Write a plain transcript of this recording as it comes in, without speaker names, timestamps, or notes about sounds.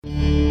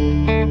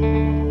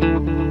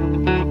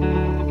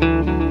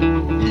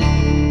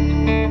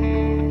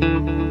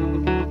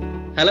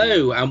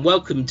Hello and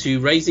welcome to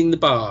Raising the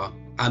Bar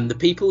and the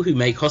People Who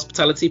Make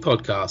Hospitality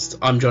podcast.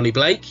 I'm Johnny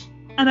Blake.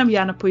 And I'm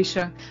Jana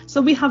Puisha. So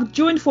we have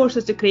joined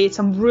forces to create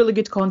some really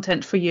good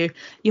content for you.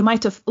 You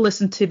might have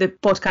listened to the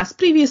podcast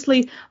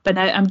previously, but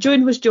now I'm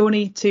joined with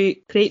Johnny to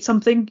create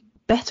something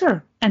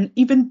better and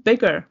even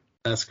bigger.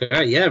 That's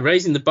great. Yeah,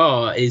 Raising the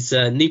Bar is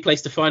a new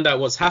place to find out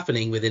what's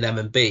happening within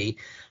M&B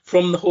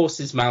from the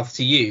horse's mouth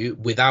to you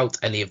without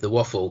any of the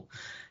waffle.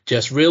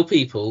 Just real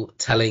people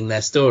telling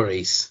their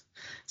stories.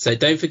 So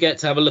don't forget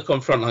to have a look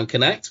on Frontline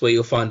Connect where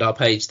you'll find our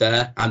page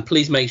there, and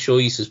please make sure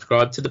you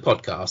subscribe to the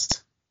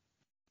podcast.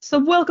 So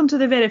welcome to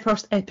the very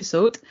first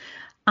episode.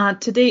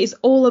 Today is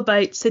all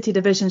about City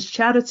Division's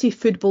charity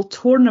football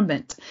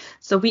tournament.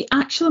 So we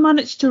actually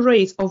managed to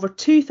raise over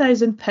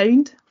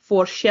 £2,000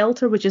 for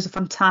Shelter, which is a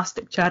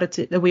fantastic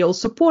charity that we all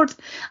support.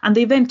 And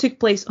the event took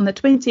place on the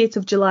 28th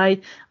of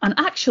July, and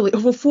actually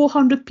over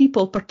 400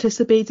 people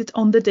participated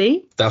on the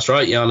day. That's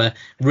right, Jana.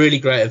 Really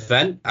great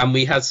event, and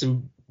we had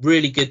some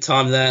really good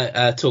time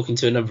there talking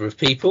to a number of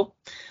people.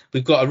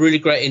 We've got a really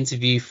great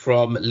interview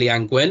from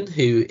Leanne Gwynn,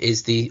 who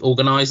is the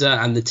organiser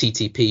and the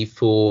TTP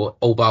for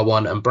All Bar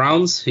One and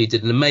Browns, who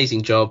did an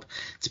amazing job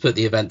to put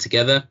the event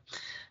together.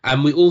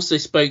 And we also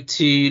spoke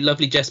to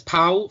lovely Jess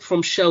Powell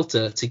from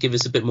Shelter to give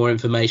us a bit more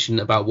information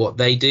about what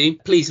they do.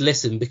 Please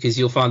listen, because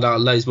you'll find out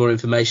loads more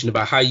information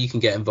about how you can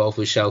get involved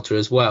with Shelter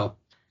as well.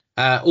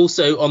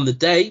 Also on the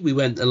day, we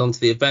went along to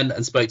the event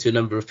and spoke to a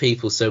number of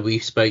people. So we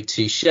spoke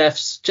to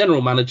chefs,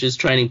 general managers,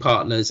 training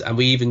partners, and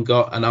we even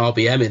got an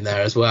RBM in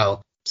there as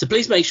well. So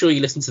please make sure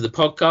you listen to the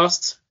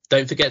podcast.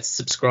 Don't forget to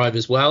subscribe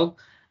as well,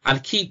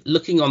 and keep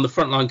looking on the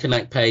Frontline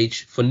Connect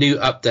page for new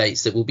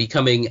updates that will be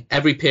coming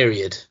every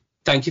period.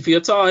 Thank you for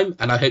your time,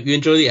 and I hope you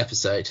enjoy the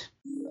episode.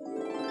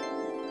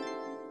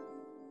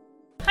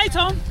 Hi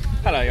Tom.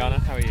 Hello Jana,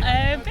 how are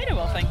you? Very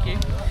well, thank you.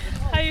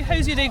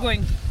 How's your day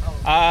going?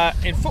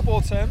 In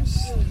football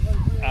terms,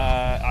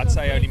 I'd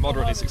say only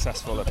moderately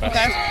successful at best.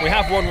 Okay. We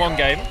have won one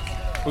game.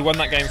 We won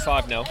that game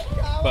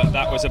 5-0, but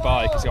that was a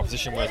bye because the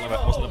opposition wasn't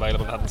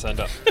available and hadn't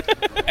turned up.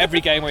 Every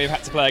game where we've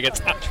had to play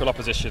against actual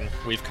opposition,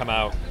 we've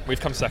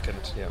come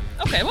second. Yeah.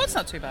 Okay, well, it's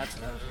not too bad.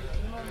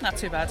 Not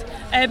too bad.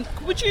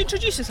 Would you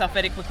introduce yourself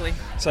very quickly?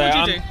 So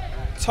what do you do?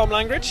 Tom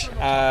Langridge,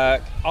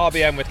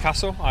 RBM with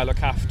Castle. I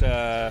look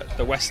after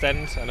the West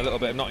End and a little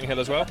bit of Notting Hill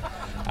as well.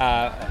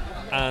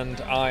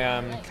 And I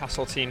am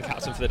Castle team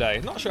captain for the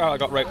day. Not sure how I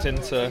got roped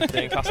into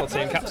being Castle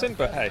team captain,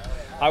 but hey,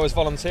 I was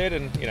volunteered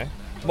and,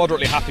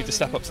 moderately happy to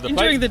step up to the plate.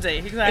 Enjoying the day,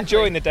 exactly.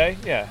 Enjoying the day,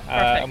 yeah.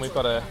 And we've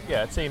got a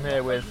team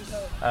here with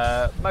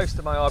most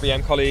of my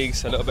RBM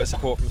colleagues, a little bit of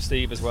support from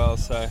Steve as well.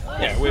 So,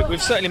 yeah,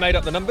 we've certainly made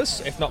up the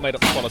numbers, if not made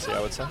up the quality, I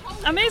would say.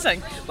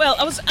 Amazing. Well,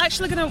 I was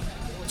actually going to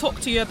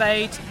talk to you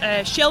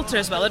about Shelter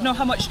as well. I don't know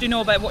how much do you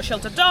know about what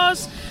Shelter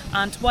does,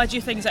 and why do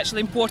you think it's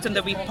actually important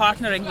that we're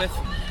partnering with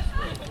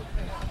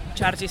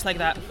charities like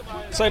that?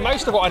 So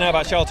most of what I know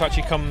about Shelter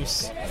actually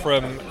comes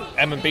from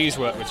M&B's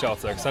work with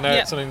Shelter, because I know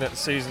it's something that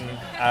Susan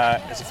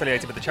is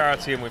affiliated with the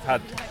charity, and we've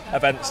had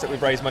events that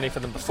we've raised money for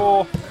them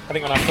before. I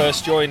think when I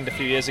first joined a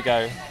few years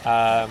ago,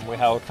 we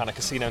held kind of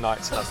casino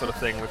nights and that sort of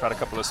thing. We've had a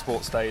couple of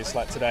sports days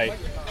like today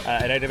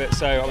in aid of it,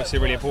 so obviously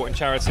a really important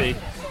charity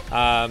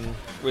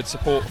with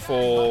support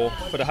for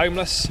the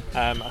homeless.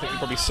 I think you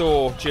probably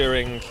saw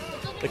during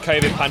the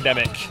COVID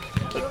pandemic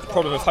that the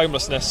problem of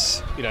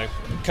homelessness,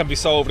 can be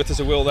solved if there's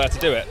a will there to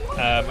do it.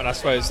 And I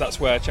suppose that's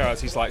where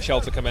charities like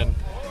Shelter come in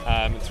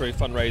through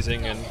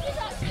fundraising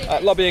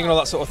and lobbying and all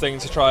that sort of thing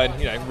to try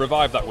and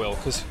revive that will,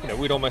 because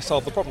we'd almost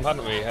solved the problem,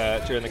 hadn't we,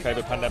 during the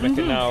COVID pandemic.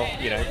 And now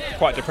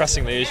quite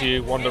depressingly, as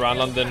you wander around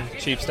London,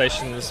 tube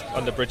stations,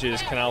 under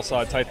bridges, canal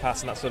side,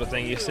 towpaths and that sort of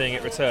thing, you're seeing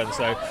it return.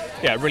 So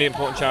yeah, really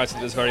important charity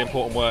that does very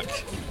important work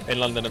in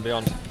London and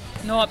beyond.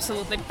 No,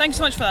 absolutely. Thanks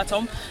so much for that,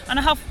 Tom. And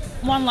I have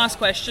one last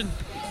question.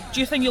 Do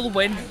you think you'll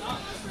win?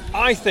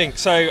 I think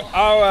so.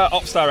 Our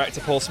ops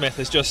director Paul Smith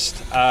is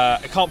just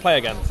can't play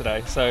again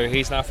today, so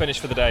he's now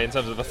finished for the day in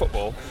terms of the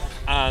football.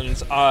 And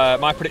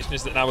my prediction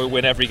is that now we'll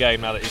win every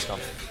game now that he's gone.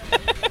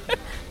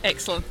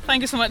 Excellent.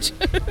 Thank you so much.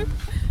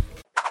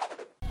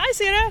 Hi,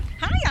 Sarah.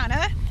 Hi,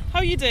 Anna. How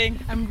are you doing?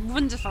 I'm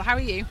wonderful. How are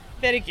you?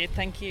 Very good,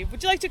 thank you.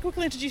 Would you like to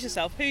quickly introduce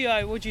yourself? Who you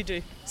are? What do you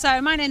do?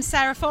 So my name's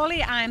Sarah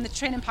Foley. I'm the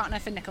training partner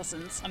for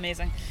Nicholson's.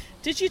 Amazing.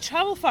 Did you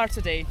travel far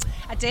today?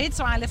 I did.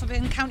 So I live up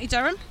in County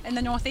Durham in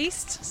the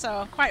northeast,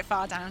 so quite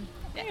far down.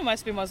 Yeah, you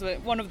must be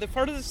one of the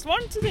furthest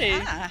one today.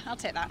 Ah, I'll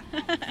take that.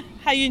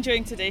 How are you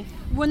enjoying today?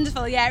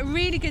 Wonderful, yeah,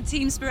 really good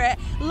team spirit.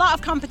 A lot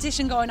of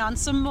competition going on,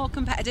 some more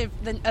competitive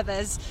than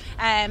others.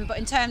 But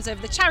in terms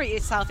of the charity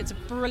itself, it's a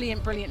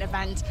brilliant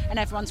event and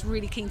everyone's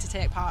really keen to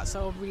take part,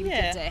 so really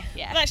good day.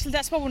 Yeah. Well, actually,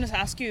 that's what I wanted to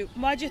ask you.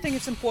 Why do you think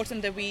it's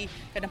important that we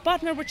kind of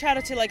partner with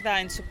charity like that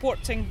and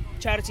supporting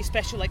charity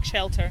special like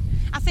Shelter?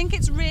 I think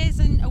it's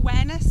raising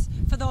awareness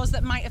for those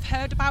that might have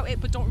heard about it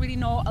but don't really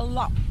know a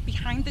lot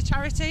behind the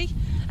charity.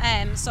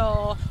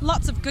 So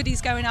lots of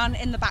goodies going on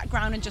in the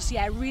background and just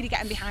really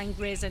getting behind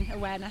raising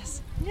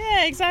awareness.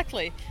 Yeah,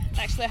 exactly.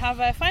 Actually, I have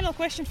a final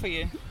question for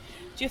you.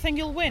 Do you think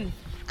you'll win?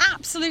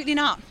 Absolutely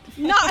not.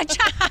 Not a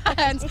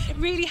chance.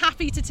 Really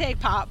happy to take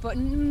part, but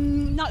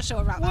not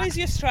sure about that. What is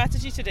your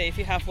strategy today, if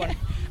you have one?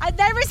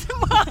 There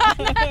isn't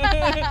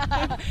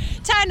one.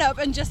 Turn up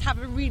and just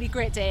have a really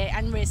great day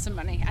and raise some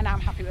money, and I'm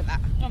happy with that.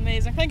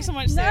 Amazing. Thank you so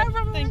much, No Sarah.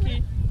 problem. Thank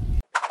you.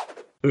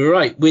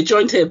 Right, we're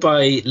joined here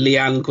by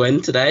Leanne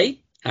Gwynn today.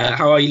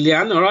 How are you,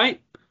 Leanne? All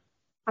right?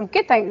 I'm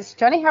good, thanks,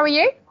 Johnny. How are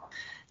you?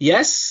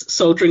 Yes,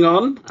 soldiering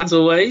on as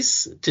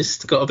always.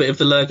 Just got a bit of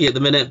the lurgy at the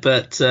minute,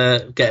 but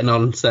getting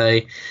on, so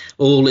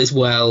all is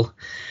well.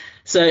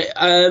 So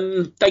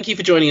thank you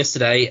for joining us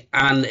today,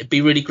 and it'd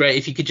be really great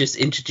if you could just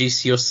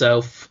introduce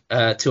yourself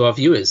to our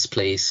viewers,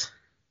 please.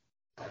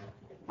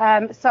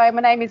 So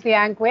my name is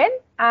Leanne Gwynn,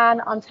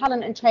 and I'm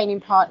talent and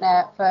training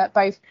partner for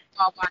both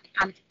Bar One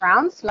and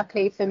Browns.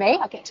 Luckily for me,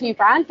 I get 2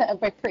 brands that are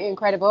both pretty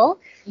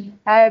incredible.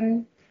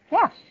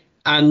 Yeah.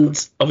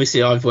 And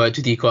obviously I've worked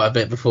with you quite a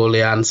bit before,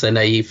 Leanne, so I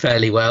know you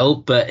fairly well.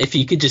 But if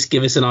you could just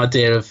give us an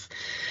idea of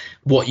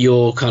what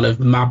your kind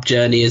of MAB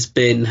journey has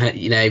been,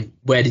 you know,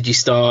 where did you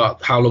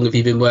start? How long have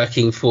you been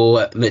working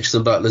for Mitchells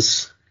and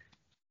Butlers?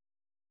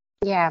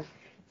 Yeah.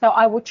 So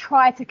I will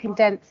try to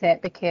condense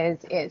it because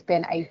it's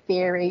been a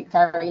very,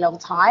 very long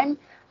time.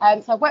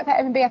 So I've worked at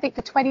M&B, I think,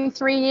 for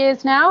 23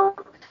 years now.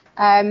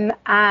 And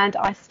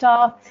I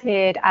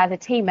started as a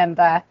team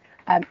member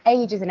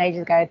ages and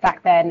ages ago,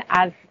 back then,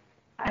 as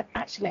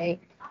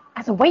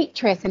a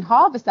waitress in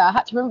Harvester. I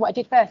had to remember what I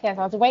did first. Yes,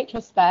 I was a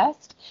waitress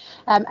first.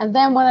 And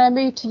then when I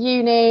moved to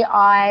uni,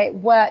 I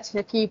worked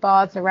in a few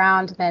bars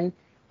around. And then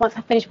once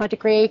I finished my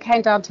degree,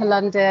 came down to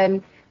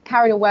London,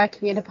 carried on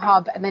working in a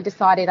pub, and then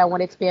decided I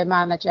wanted to be a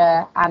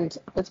manager, and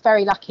was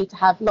very lucky to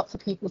have lots of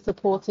people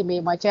supporting me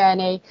in my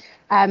journey.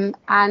 And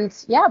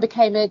yeah, I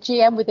became a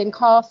GM within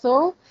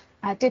Castle.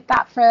 I did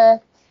that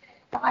for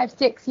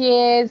 5-6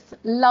 years,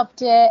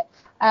 loved it,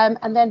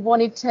 and then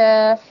wanted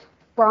to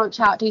branch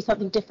out, do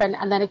something different.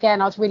 And then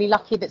again, I was really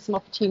lucky that some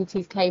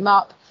opportunities came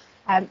up.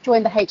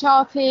 Joined the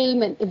HR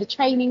team and in the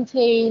training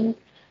team.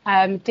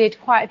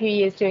 Did quite a few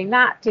years doing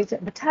that.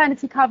 Did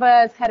maternity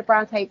covers, head of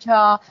Browns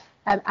HR,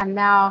 and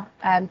now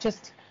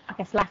just, I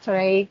guess,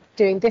 latterly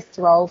doing this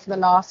role for the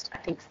last, I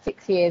think,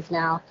 6 years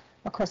now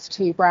across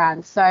 2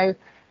 brands. So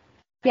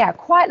yeah,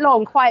 quite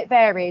long, quite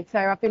varied. So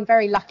I've been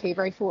very lucky,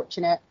 very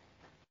fortunate.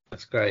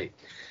 That's great.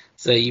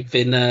 So you've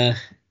been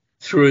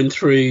through and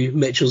through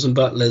Mitchells and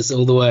Butlers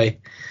all the way.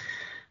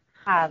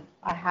 I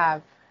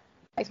have.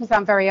 Makes me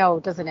sound very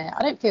old, doesn't it?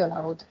 I don't feel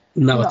old.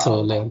 Not at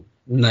all, Leanne.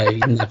 No,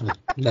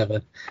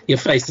 never. Your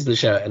face doesn't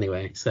show it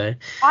anyway. So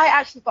I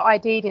actually got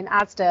ID'd in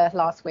Asda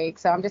last week,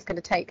 so I'm just going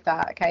to take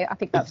that. Okay, I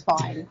think that's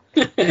fine.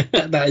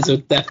 That is a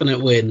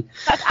definite win.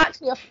 That's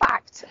actually a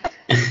fact.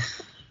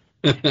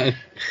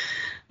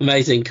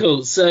 Amazing,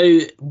 cool. So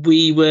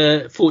we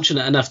were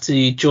fortunate enough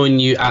to join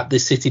you at the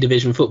City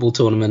Division football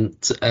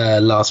tournament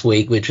last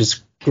week, which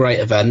was a great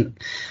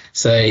event.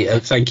 So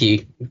thank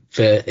you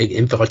for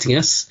inviting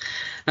us.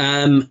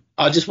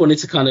 I just wanted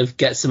to kind of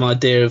get some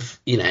idea of,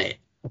 you know,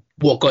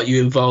 what got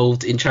you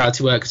involved in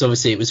charity work, because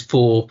obviously it was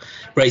for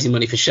raising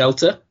money for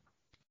shelter.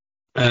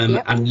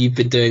 Yep. And you've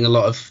been doing a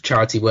lot of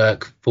charity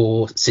work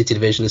for City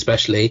Division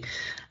especially.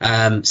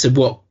 So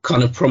what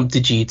kind of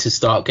prompted you to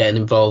start getting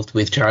involved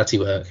with charity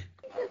work?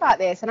 About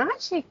this, and I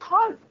actually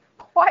can't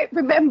quite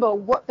remember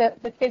what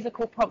the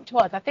physical prompt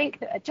was. I think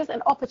that just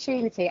an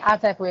opportunity,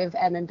 as ever with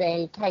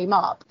M&B, came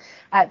up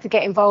to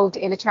get involved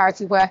in a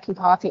charity working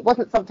party. It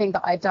wasn't something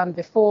that I'd done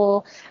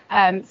before,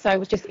 so I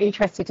was just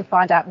interested to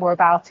find out more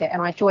about it,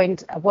 and I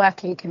joined a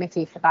working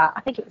committee for that.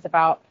 I think it was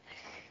about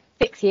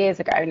 6 years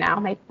ago now,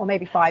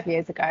 maybe 5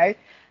 years ago.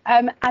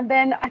 And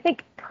then I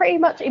think pretty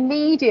much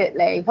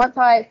immediately, once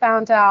I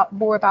found out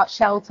more about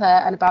shelter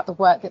and about the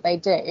work that they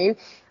do,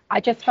 I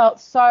just felt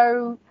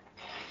so,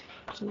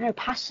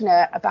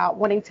 passionate about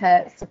wanting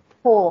to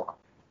support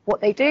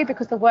what they do,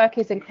 because the work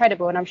is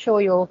incredible, and I'm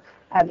sure you're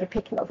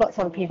picking up lots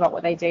of other people about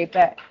what they do,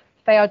 but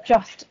they are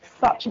just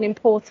such an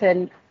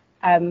important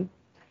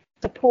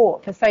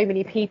support for so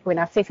many people in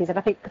our cities. And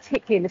I think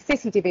particularly in the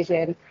City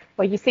Division,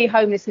 where you see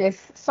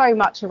homelessness so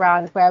much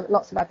around where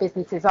lots of our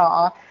businesses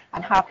are,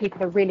 and how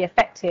people are really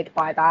affected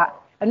by that.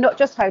 And not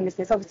just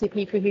homelessness, obviously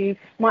people who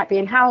might be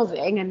in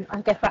housing, and I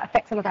guess that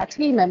affects some of our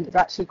team members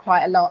actually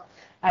quite a lot.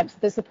 So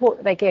the support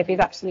that they give is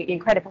absolutely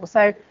incredible.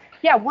 So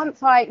yeah,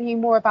 once I knew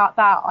more about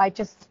that, I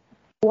just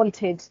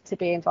wanted to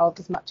be involved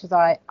as much as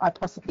I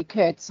possibly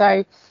could.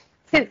 So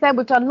since then,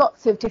 we've done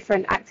lots of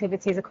different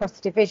activities across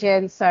the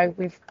division. So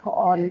we've put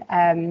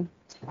on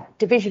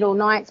divisional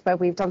nights where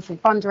we've done some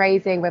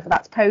fundraising, whether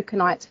that's poker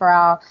nights for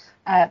our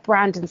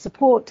brand and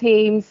support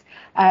teams,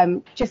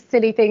 just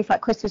silly things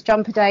like Christmas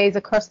jumper days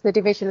across the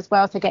division as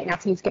well, so getting our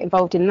teams to get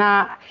involved in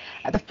that.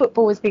 The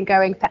football has been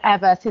going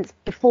forever, since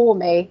before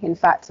me, in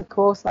fact, of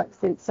course, like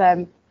since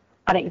I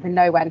don't even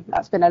know when.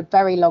 That's been a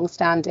very long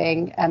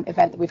standing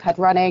event that we've had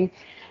running.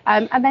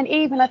 And then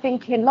even I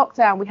think in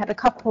lockdown we had a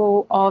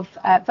couple of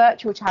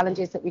virtual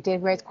challenges that we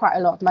did, raise quite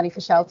a lot of money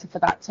for shelter for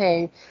that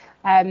too.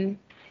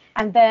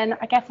 And then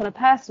I guess on a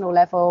personal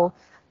level,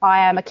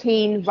 I am a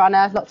keen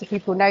runner. Lots of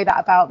people know that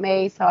about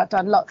me. So I've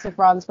done lots of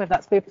runs, whether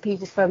that's with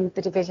people from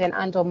the division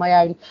and on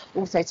my own,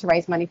 also to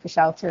raise money for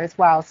shelter as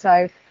well.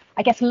 So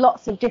I guess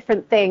lots of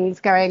different things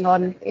going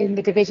on in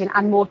the division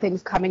and more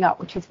things coming up,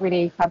 which is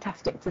really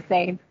fantastic to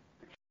see.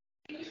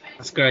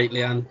 That's great,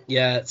 Leanne.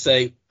 Yeah,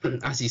 so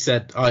as you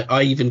said,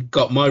 I even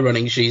got my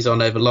running shoes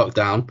on over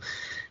lockdown,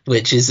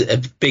 which is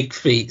a big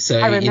feat. So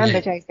I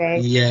remember, Josie.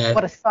 Yeah.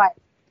 What a sight.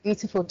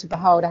 Beautiful to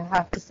behold, I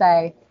have to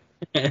say.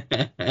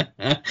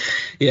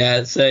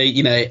 Yeah, so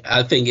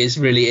I think it's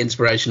really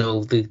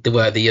inspirational, the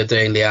work that you're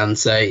doing, Leanne.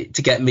 So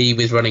to get me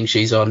with running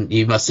shoes on,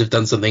 you must have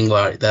done something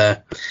right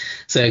there.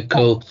 So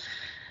cool.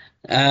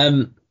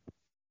 So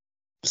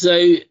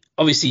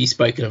obviously you've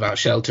spoken about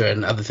shelter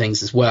and other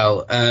things as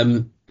well.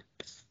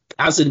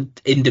 As an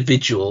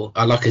individual,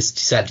 like I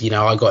said,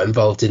 I got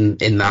involved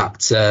in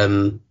that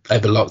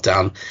over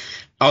lockdown.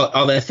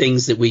 Are there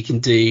things that we can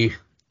do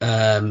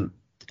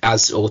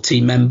or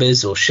team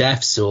members or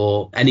chefs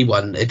or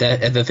anyone? Are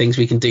there things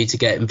we can do to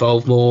get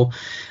involved more?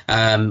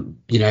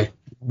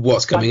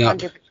 What's coming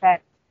 100%.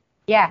 Up?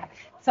 Yeah.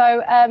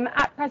 So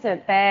at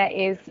present there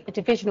is a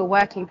divisional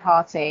working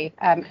party,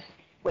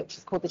 which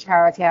is called the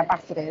Charity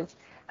Ambassadors.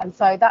 And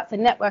so that's a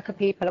network of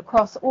people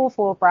across all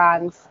 4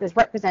 brands. There's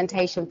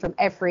representation from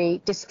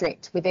every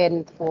district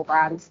within the 4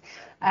 brands.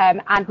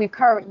 And we've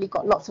currently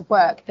got lots of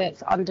work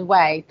that's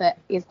underway that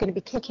is going to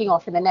be kicking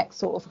off in the next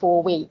sort of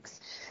 4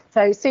 weeks.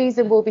 So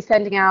Susan will be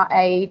sending out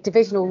a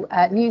divisional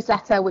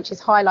newsletter, which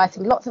is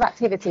highlighting lots of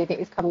activity that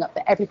is coming up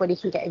that everybody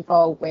can get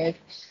involved with.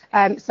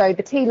 So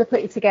the team are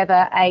putting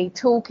together a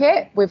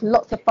toolkit with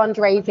lots of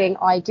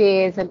fundraising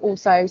ideas and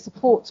also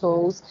support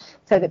tools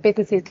so that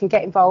businesses can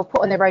get involved,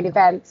 put on their own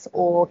events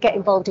or get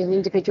involved in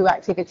individual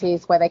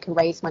activities where they can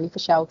raise money for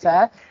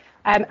shelter.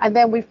 And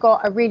then we've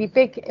got a really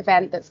big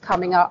event that's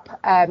coming up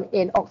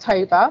in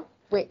October,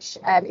 which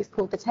is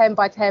called the 10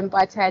 by 10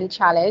 by 10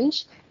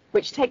 Challenge,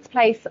 which takes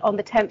place on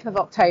the 10th of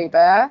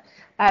October.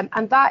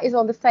 And that is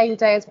on the same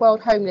day as World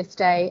Homeless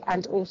Day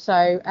and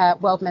also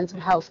World Mental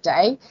Health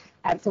Day.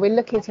 So we're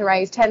looking to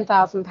raise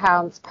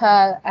 £10,000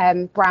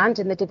 per brand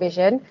in the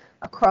division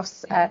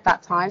across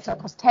that time. So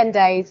across 10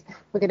 days,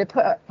 we're going to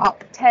put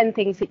up 10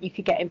 things that you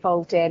could get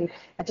involved in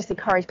and just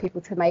encourage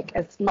people to make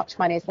as much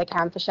money as they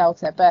can for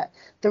shelter. But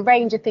the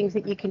range of things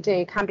that you can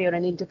do can be on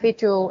an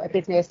individual, a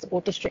business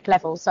or district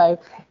level. So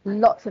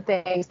lots of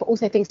things, but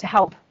also things to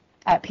help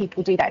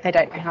people do that if they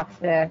don't know how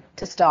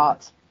to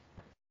start.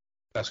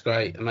 That's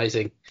great.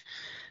 Amazing.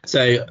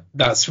 So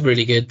that's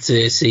really good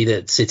to see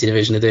that City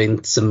Division are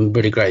doing some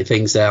really great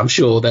things there. I'm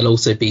sure there'll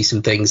also be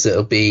some things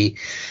that'll be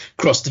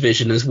cross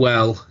division as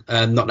well,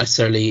 not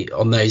necessarily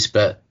on those,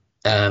 but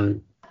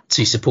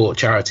to support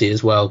charity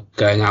as well,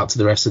 going out to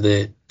the rest of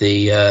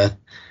the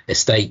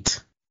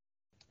estate.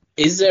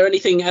 Is there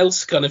anything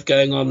else kind of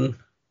going on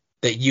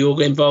that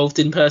you're involved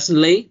in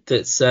personally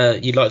that's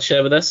you'd like to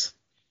share with us?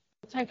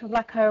 So from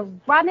like a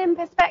running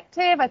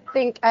perspective, I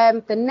think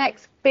the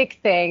next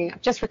big thing,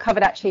 I've just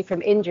recovered actually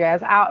from injury. I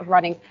was out of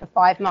running for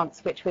 5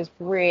 months, which was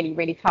really,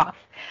 really tough.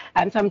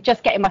 So I'm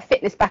just getting my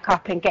fitness back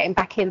up and getting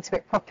back into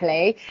it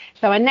properly.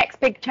 So my next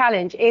big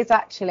challenge is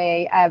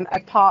actually a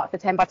part of the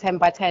 10 by 10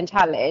 by 10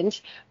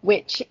 challenge,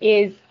 which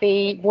is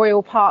the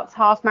Royal Parks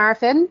Half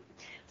Marathon.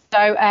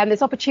 So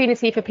there's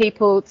opportunity for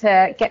people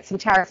to get some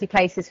charity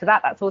places for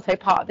that. That's also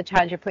part of the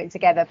challenge we're putting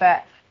together.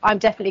 But I'm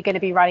definitely going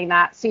to be running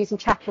that. Susan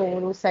Chappell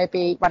will also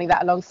be running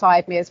that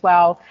alongside me as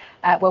well,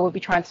 where we'll be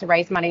trying to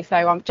raise money. So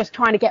I'm just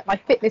trying to get my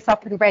fitness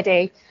up and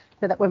ready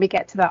so that when we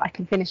get to that, I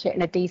can finish it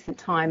in a decent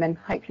time and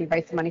hopefully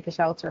raise some money for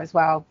shelter as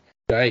well.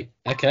 Great.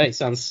 Okay.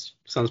 Sounds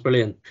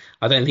brilliant.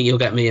 I don't think you'll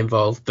get me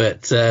involved,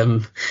 but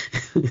but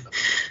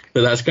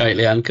that's great,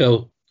 Leanne.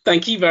 Cool.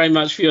 Thank you very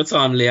much for your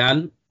time,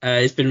 Leanne.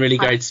 It's been really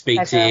great to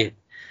speak to you.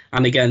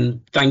 And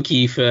again, thank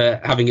you for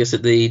having us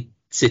at the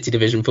City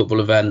Division football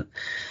event.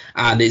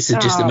 And it's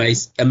just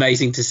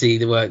amazing to see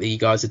the work that you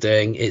guys are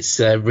doing. It's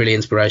really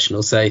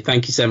inspirational. So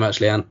thank you so much,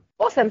 Leanne.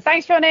 Awesome.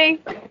 Thanks, Johnny.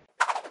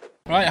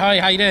 Right, hi,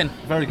 how you doing?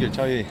 Very good,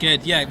 how are you?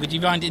 Good, yeah. Would you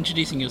mind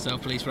introducing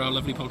yourself, please, for our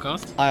lovely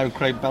podcast? I am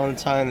Craig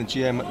Ballantyne, the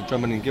GM at the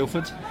Drummond in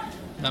Guildford.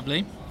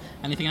 Lovely.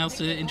 Anything else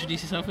to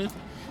introduce yourself with?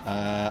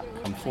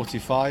 I'm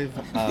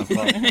 45. I've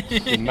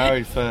been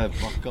married for,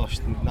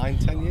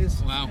 9-10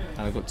 years. Wow.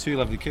 And I've got 2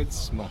 lovely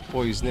kids. My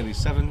boy's nearly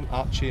 7,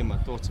 Archie, and my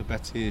daughter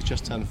Betty has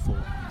just turned 4.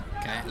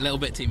 Okay, a little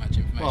bit too much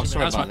information. Oh,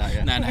 sorry about that,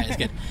 yeah. No, it's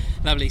good.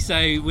 Lovely. So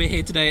we're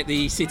here today at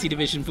the City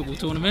Division football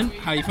tournament.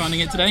 How are you finding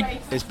it today?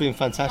 It's been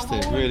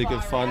fantastic, really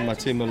good fun. My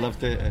team have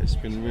loved it. It's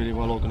been really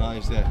well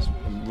organised. Yeah,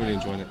 I'm really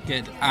enjoying it.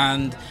 Good.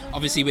 And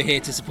obviously we're here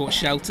to support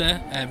Shelter,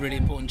 a really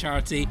important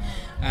charity.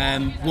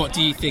 What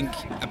do you think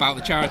about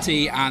the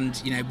charity and,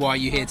 why are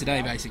you here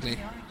today, basically?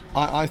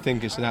 I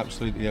think it's an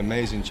absolutely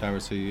amazing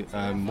charity.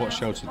 What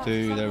Shelter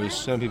do, there is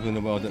so many people in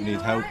the world that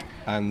need help,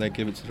 and they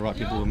give it to the right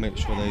people and make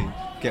sure they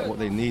get what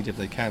they need if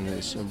they can.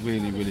 It's a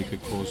really, really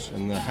good cause,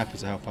 and they're happy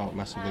to help out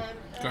massively.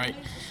 Great.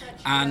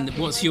 And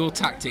what's your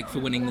tactic for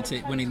winning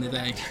the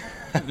day?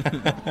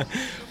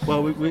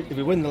 Well, if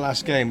we win the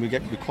last game, we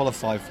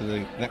qualify for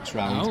the next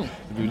round. Oh.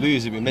 If we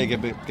lose it, we may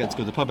get to go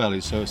to the pub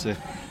early. So it's a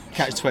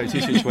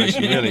catch-22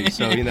 situation, really.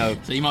 So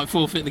So you might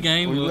forfeit the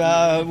game. we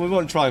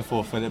won't try and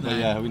forfeit it,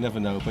 but we never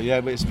know. But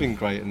but it's been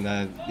great, and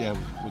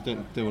we're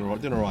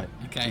doing all right.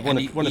 Okay.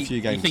 We've won a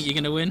few games. You think you're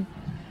going to win?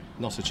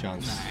 Not a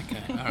chance. No,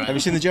 okay. All right. Have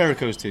you seen the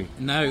Jericho's team?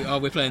 No. Oh,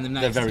 we're playing them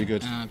next. They're very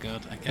good. Oh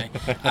God. Okay.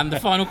 And the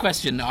final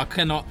question. I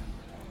cannot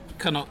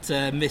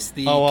miss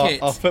the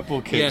kit. Our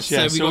football kits.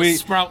 Yeah. So we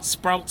got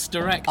Sprouts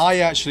Direct. I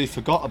actually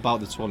forgot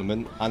about the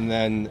tournament, and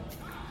then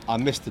I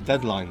missed the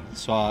deadline.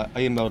 So I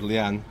emailed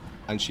Leanne,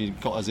 and she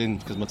got us in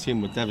because my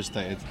team were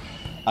devastated.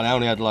 And I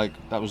only had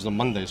that was on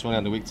Monday, so I only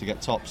had a week to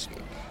get tops.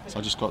 So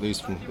I just got these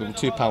from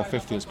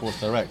 £2.50 at Sports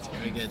Direct.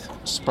 Very good.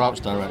 Sprouts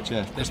Direct,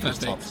 yeah. That's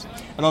perfect. Tops.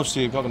 And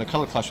obviously you're not going to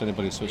colour clash with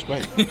anybody, so it's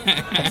great.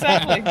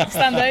 Exactly.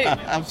 Stand out.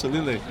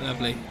 Absolutely.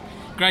 Lovely.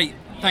 Great.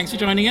 Thanks for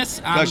joining us.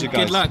 And Pleasure, guys.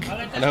 Good luck.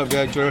 And I hope you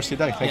enjoy the rest of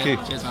your day. Thank you.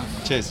 Cheers, man.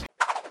 Cheers.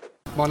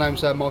 My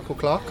name's Michael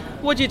Clark.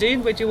 What do you do?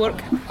 Where do you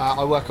work?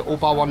 I work at All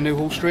Bar One New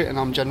Hall Street and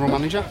I'm General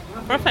Manager.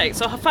 Perfect.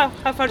 So how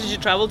far did you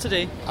travel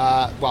today?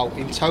 Well,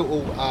 in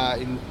total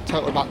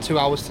about 2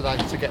 hours today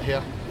to get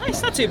here.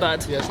 Nice, not too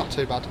bad. Yeah, it's not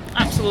too bad.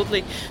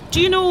 Absolutely.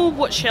 Do you know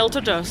what Shelter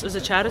does as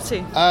a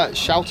charity?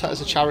 Shelter as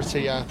a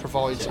charity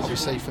provides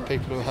obviously for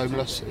people who are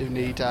homeless, who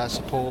need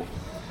support.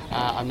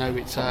 I know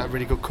it's a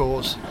really good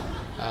cause.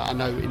 I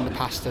know in the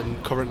past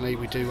and currently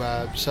we do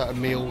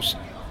certain meals,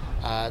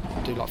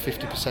 do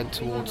 50%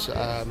 towards,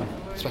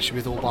 especially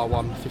with All Bar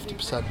One,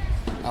 50%,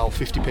 or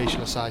 50p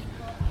shall I say,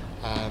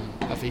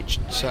 of each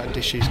certain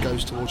dishes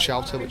goes towards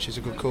Shelter, which is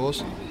a good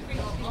cause.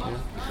 Yeah.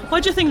 Why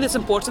do you think it's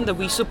important that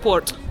we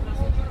support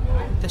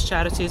this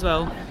charity as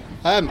well?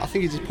 I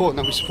think it's important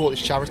that we support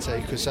this charity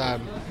because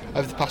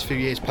over the past few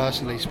years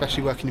personally,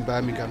 especially working in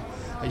Birmingham,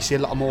 you see a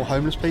lot more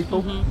homeless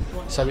people.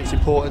 Mm-hmm. So it's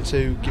important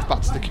to give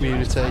back to the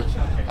community,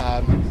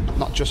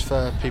 not just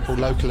for people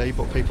locally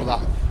but people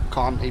that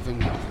can't even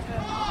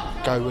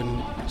go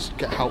and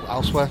get help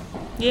elsewhere.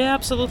 Yeah,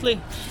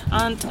 absolutely.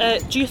 And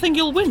do you think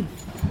you'll win?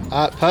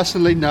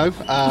 Personally, no.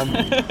 I've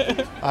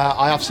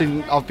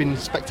been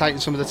spectating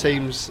some of the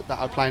teams that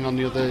are playing on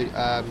the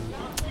other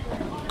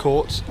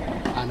courts,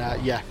 and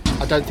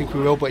I don't think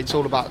we will. But it's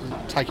all about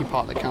taking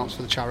part that counts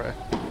for the charity.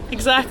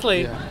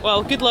 Exactly. Yeah.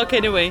 Well, good luck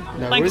anyway.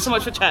 Thank you so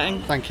much for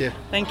chatting. Thank you.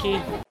 Thank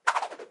you.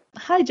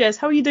 Hi Jess,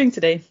 how are you doing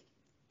today?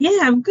 Yeah,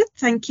 I'm good,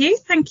 thank you.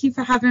 Thank you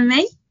for having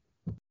me.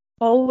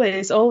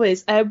 Always.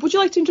 Would you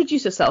like to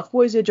introduce yourself?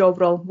 What is your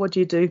job role? What do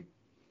you do?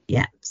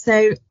 Yeah,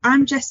 so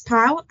I'm Jess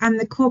Powell. I'm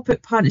the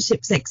Corporate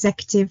Partnerships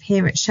Executive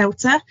here at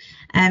Shelter,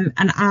 and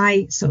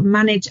I sort of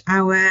manage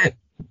our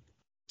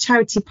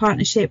charity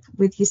partnership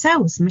with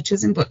yourselves,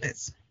 Mitchells and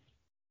Butlers.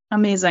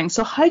 Amazing.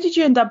 So how did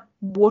you end up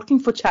working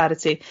for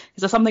charity?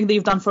 Is that something that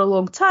you've done for a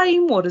long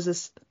time, or is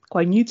this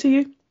quite new to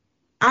you?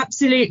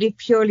 Absolutely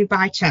purely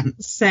by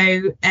chance.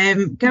 So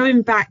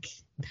going back,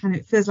 kind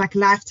of feels like a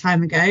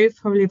lifetime ago,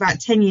 probably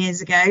about 10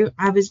 years ago,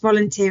 I was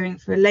volunteering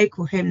for a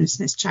local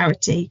homelessness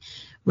charity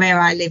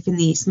where I live in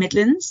the East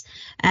Midlands,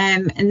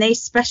 and they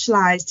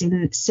specialised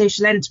in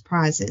social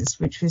enterprises,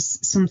 which was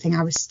something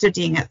I was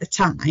studying at the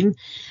time.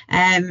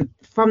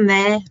 From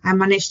there, I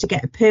managed to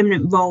get a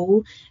permanent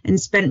role and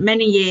spent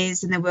many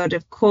years in the world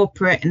of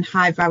corporate and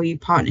high value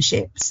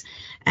partnerships.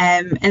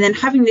 And then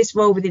having this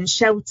role within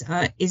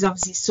Shelter is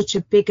obviously such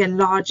a bigger,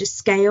 larger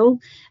scale.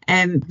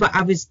 But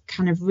I was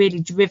kind of really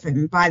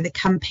driven by the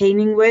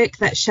campaigning work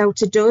that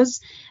Shelter does,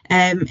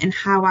 and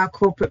how our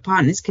corporate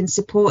partners can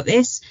support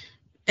this.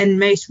 And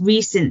most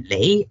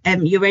recently,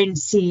 your own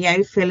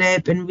CEO, Phil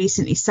Urban,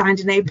 recently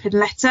signed an open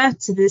letter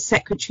to the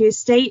Secretary of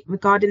State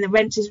regarding the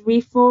renters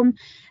reform,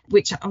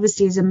 which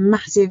obviously is a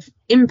massive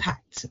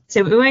impact.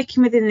 So we're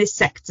working within this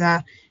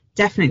sector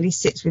definitely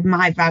sits with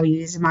my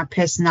values and my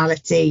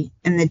personality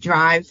and the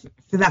drive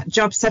for that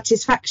job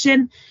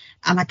satisfaction.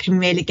 And I can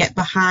really get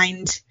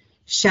behind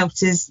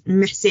Shelter's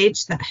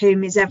message that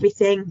home is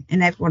everything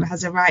and everyone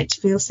has a right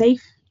to feel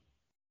safe.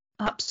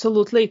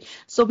 Absolutely.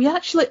 So we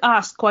actually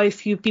asked quite a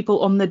few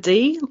people on the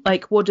day,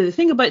 like, what do they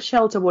think about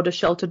Shelter? What does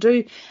Shelter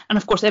do? And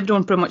of course,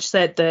 everyone pretty much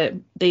said that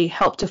they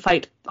help to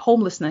fight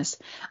homelessness.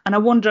 And I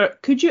wonder,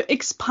 could you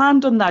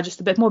expand on that just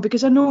a bit more?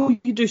 Because I know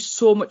you do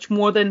so much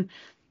more than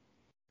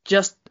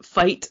just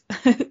fight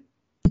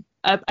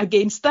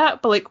against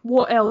that. But like,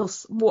 what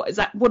else? What is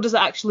that? What does it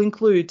actually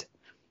include?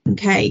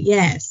 Okay,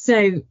 yeah.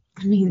 So,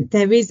 I mean,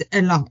 there is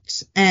a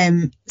lot.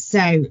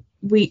 So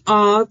we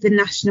are the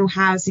National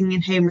Housing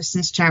and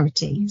Homelessness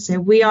Charity.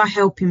 So we are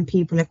helping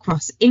people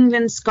across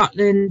England,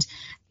 Scotland,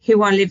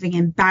 who are living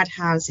in bad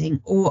housing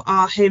or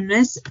are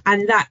homeless.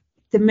 And that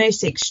the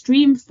most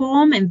extreme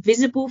form and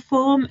visible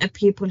form of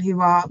people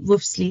who are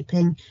rough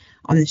sleeping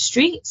on the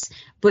streets.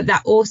 But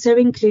that also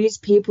includes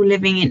people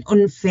living in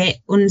unfit,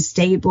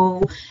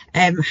 unstable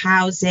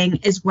housing,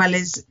 as well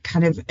as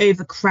kind of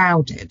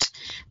overcrowded.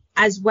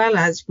 As well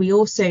as we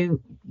also,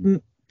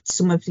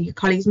 some of your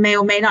colleagues may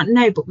or may not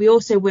know, but we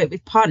also work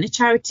with partner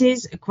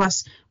charities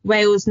across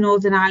Wales,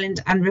 Northern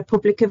Ireland and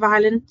Republic of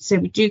Ireland. So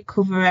we do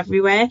cover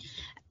everywhere.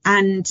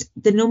 And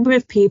the number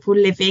of people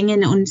living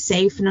in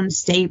unsafe and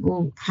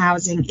unstable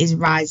housing is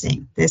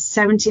rising. There's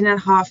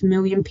 17.5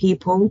 million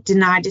people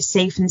denied a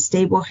safe and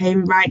stable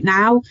home right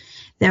now.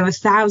 There are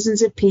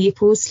thousands of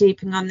people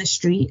sleeping on the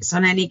streets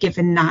on any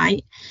given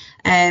night.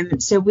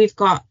 So we've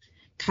got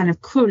kind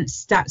of current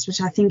stats, which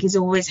I think is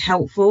always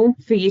helpful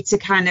for you to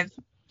kind of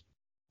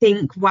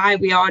think why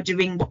we are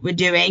doing what we're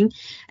doing.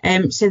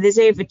 So there's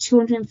over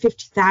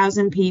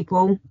 250,000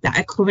 people that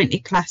are currently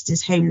classed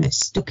as homeless,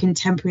 stuck in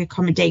temporary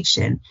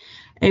accommodation.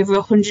 Over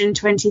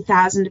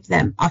 120,000 of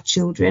them are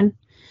children.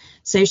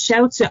 So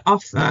Shelter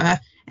offer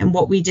and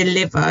what we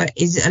deliver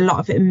is a lot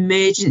of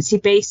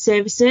emergency-based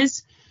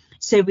services.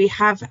 So we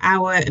have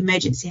our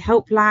emergency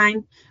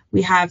helpline,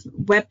 we have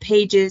web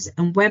pages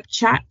and web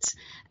chat,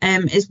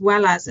 as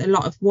well as a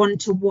lot of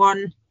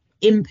one-to-one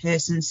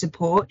in-person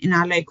support in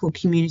our local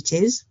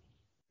communities.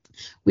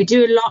 We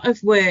do a lot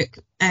of work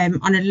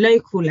on a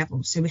local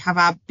level. So we have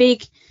our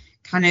big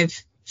kind of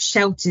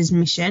shelters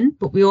mission,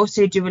 but we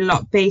also do a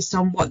lot based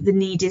on what the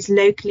need is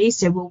locally.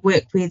 So we'll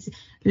work with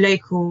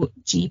local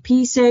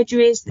GP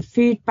surgeries, the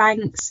food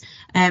banks.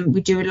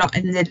 We do a lot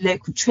in the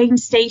local train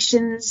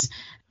stations.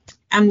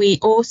 And we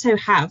also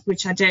have,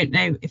 which I don't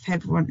know if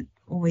everyone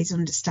always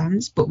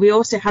understands, but we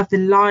also have the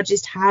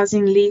largest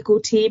housing legal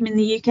team in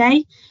the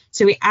UK.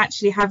 So we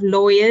actually have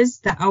lawyers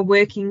that are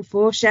working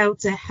for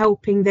Shelter,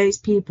 helping those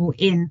people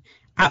in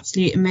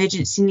absolute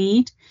emergency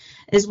need,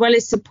 as well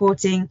as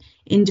supporting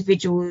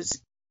individuals.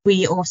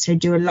 We also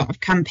do a lot of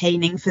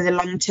campaigning for the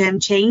long-term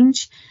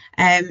change.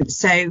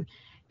 So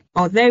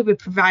although we're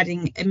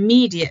providing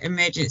immediate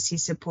emergency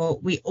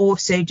support, we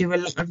also do a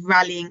lot of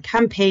rallying,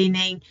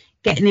 campaigning,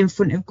 getting in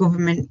front of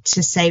government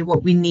to say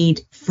what we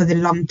need for the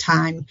long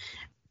time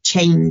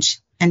change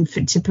and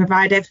to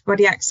provide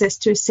everybody access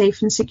to a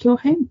safe and secure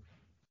home.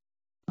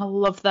 I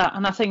love that.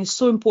 And I think it's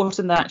so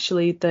important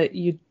actually that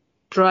you're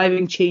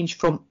driving change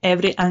from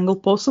every angle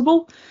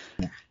possible,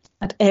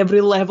 at every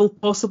level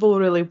possible,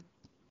 really.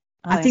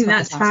 I think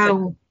that's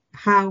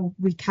how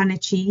we can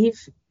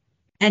achieve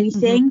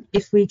anything,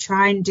 if we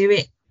try and do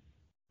it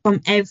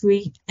from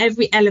every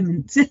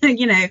element,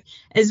 you know,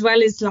 as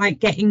well as like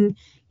getting,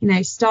 you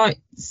know, start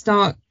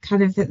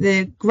kind of at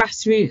the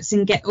grassroots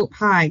and get up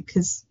high,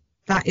 because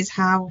that is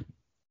how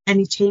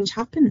any change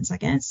happens, I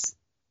guess.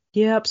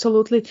 Yeah,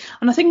 absolutely.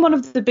 And I think one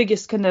of the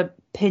biggest kind of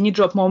penny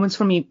drop moments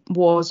for me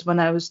was when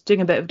I was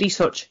doing a bit of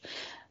research.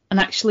 And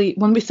actually,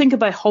 when we think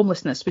about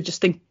homelessness, we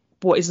just think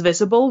what is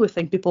visible. We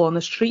think people on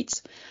the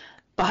streets.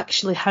 But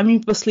actually, how many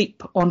people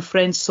sleep on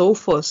friends'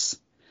 sofas?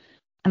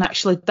 And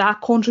actually,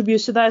 that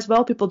contributes to that as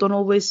well. People don't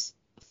always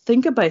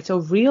think about it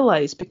or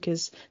realise,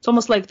 because it's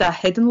almost like that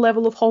hidden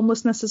level of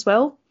homelessness as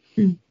well.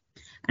 And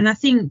I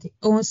think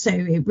also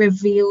it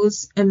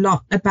reveals a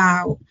lot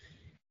about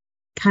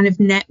kind of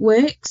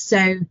networks.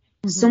 So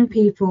some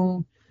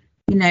people,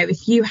 you know,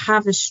 if you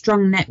have a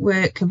strong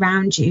network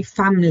around you,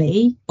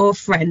 family or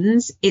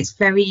friends, it's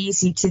very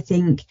easy to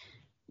think,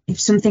 if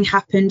something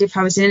happened, if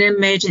I was in an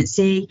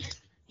emergency,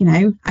 you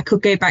know, I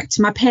could go back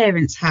to my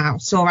parents'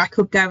 house, or I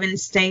could go and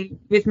stay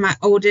with my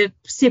older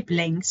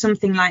sibling,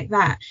 something like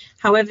that.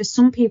 However,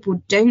 some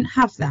people don't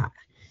have that.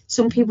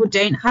 Some people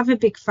don't have a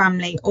big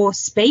family or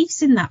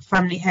space in that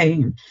family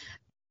home.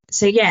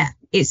 So, yeah,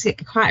 it's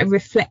quite a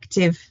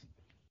reflective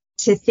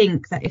to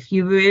think that if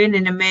you were in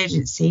an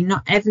emergency,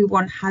 not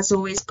everyone has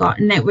always got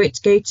a network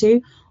to go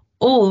to.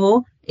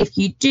 Or if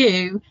you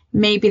do,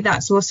 maybe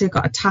that's also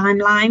got a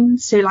timeline.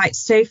 So like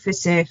sofa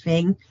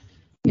surfing,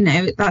 you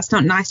know, that's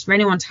not nice for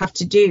anyone to have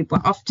to do,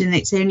 but often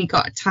it's only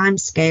got a time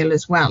scale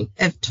as well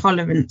of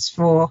tolerance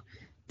for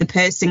the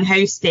person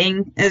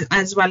hosting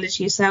as well as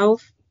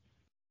yourself.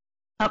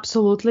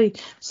 Absolutely.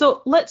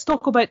 So let's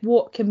talk about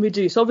what can we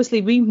do. So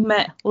obviously we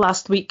met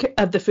last week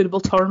at the football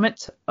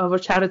tournament of our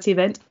charity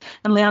event,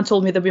 and Leanne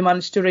told me that we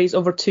managed to raise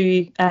over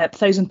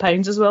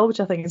 £2,000 as well, which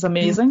I think is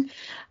amazing.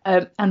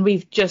 And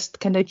we've just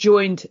kind of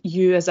joined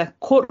you as a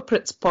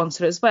corporate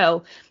sponsor as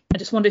well. I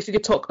just wonder if you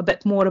could talk a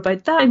bit more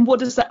about that and what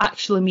does that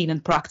actually mean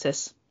in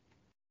practice?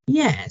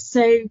 Yeah,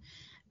 so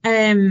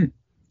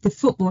the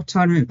football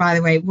tournament, by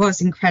the way, was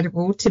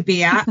incredible to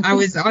be at. I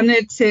was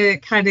honoured to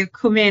kind of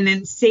come in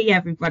and see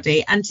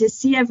everybody, and to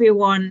see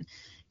everyone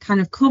kind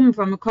of come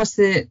from across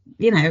the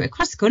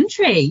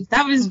country.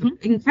 That was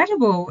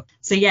incredible.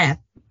 So yeah,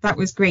 that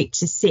was great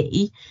to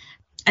see.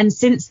 And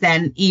since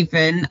then,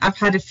 even I've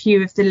had a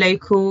few of the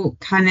local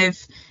kind of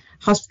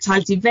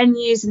hospitality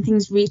venues and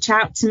things reach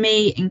out to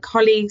me and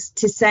colleagues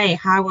to say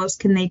how else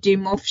can they do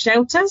more for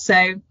Shelter.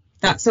 So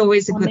that's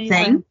always a good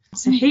thing.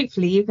 So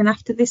hopefully even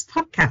after this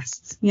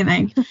podcast, you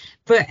know,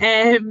 but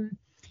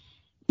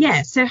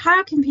yeah, so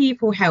how can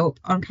people help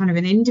on kind of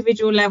an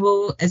individual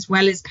level as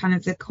well as kind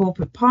of the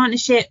corporate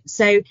partnership?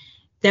 So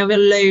there are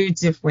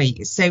loads of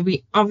ways. So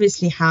we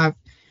obviously have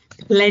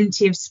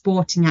plenty of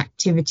sporting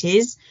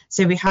activities.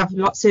 So we have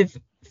lots of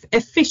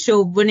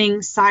official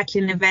running,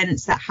 cycling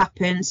events that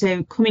happen.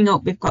 So coming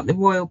up, we've got the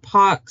Royal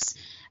Parks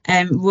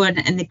run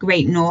and the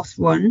Great North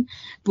Run,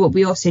 but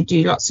we also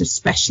do lots of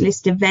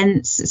specialist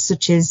events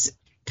such as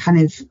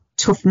kind of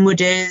Tough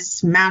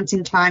Mudders,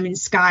 mountain climbing,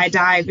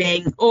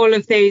 skydiving, all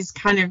of those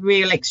kind of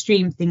real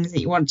extreme things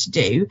that you want to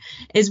do,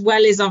 as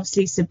well as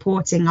obviously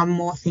supporting on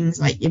more things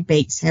like your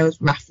bake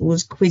sales,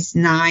 raffles, quiz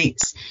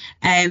nights.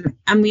 And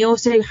we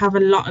also have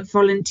a lot of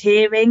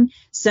volunteering.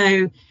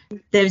 So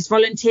there's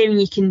volunteering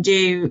you can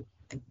do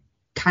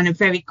kind of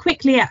very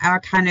quickly at our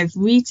kind of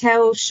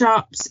retail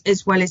shops,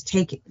 as well as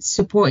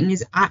supporting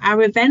us at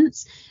our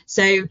events.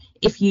 So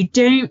if you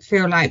don't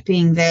feel like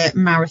being the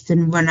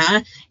marathon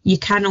runner, you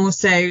can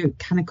also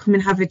kind of come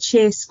and have a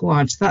cheer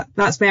squad.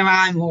 That's where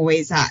I'm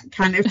always at,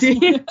 kind of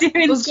doing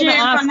cheers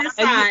on the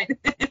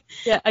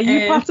side. Are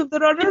you part of the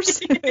runners?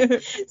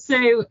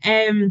 So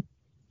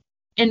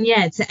and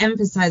yeah, to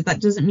emphasize, that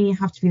doesn't mean you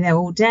have to be there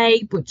all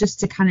day, but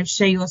just to kind of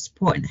show your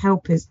support and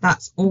help us,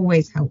 that's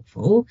always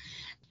helpful.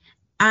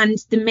 And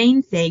the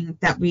main thing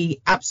that we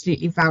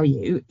absolutely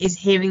value is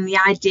hearing the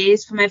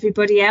ideas from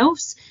everybody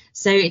else.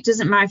 So it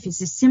doesn't matter if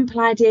it's a simple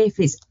idea, if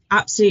it's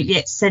absolutely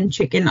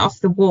eccentric and off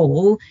the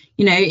wall,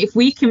 you know, if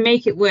we can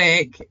make it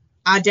work,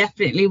 I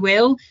definitely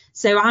will.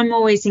 So I'm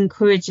always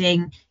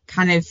encouraging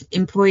kind of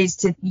employees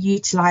to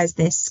utilize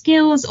their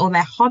skills or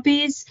their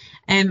hobbies,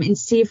 and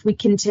see if we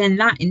can turn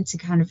that into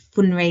kind of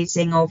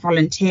fundraising or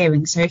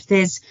volunteering. So if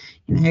there's,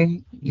 you know,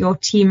 your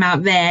team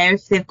out there,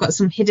 if they've got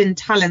some hidden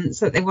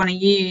talents that they want to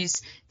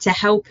use to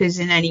help us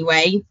in any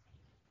way,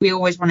 we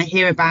always want to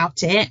hear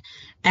about it.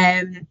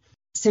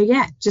 So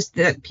yeah, just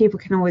that people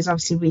can always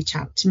obviously reach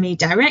out to me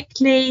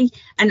directly.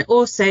 And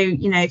also,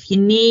 you know, if you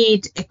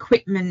need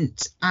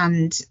equipment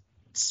and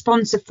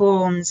sponsor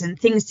forms and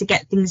things to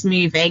get things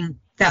moving,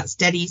 that's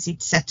dead easy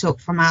to set up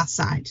from our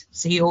side.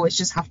 So you always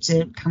just have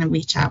to kind of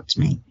reach out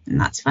to me,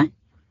 and that's fine.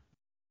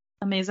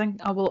 Amazing.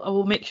 I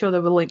will make sure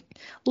that we'll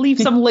leave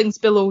some links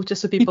below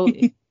just so people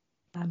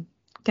can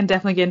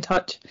definitely get in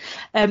touch.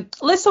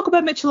 Let's talk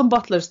about Mitchell &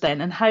 Butlers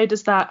then, and how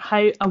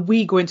are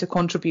we going to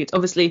contribute?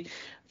 Obviously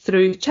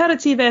through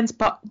charity events,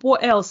 but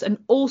what else? And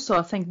also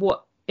I think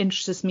what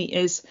interests me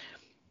is,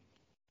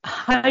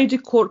 how do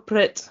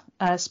corporate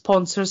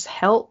sponsors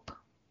help,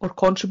 or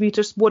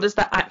contributors? What does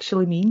that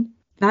actually mean?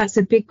 That's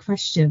a big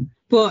question,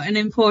 but an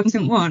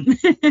important one.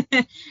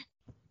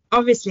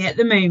 Obviously, at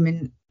the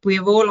moment, we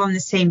are all on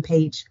the same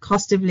page.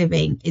 Cost of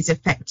living is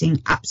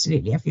affecting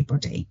absolutely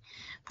everybody.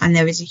 And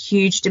there is a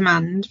huge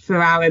demand for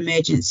our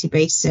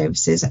emergency-based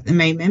services at the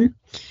moment.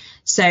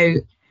 So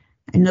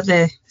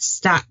another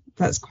stat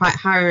that's quite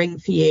harrowing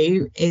for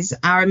you is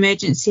our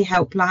emergency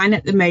helpline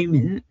at the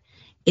moment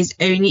is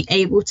only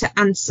able to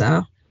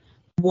answer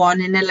 1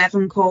 in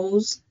 11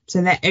 calls.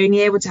 So they're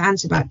only able to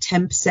answer about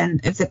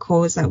 10% of the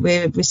calls that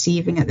we're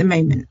receiving at the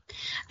moment.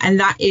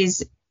 And that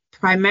is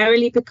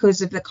primarily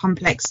because of the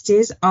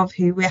complexities of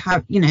who we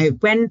have. You know,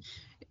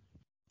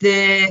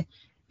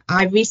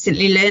 I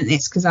recently learned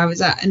this because I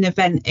was at an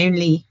event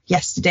only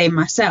yesterday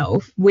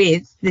myself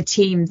with the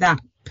team that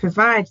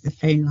provides the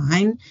phone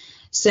line.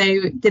 So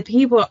the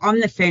people on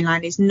the phone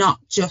line is not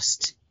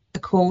just a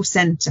call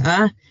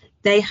centre.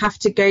 They have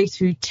to go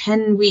through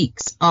 10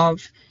 weeks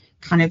of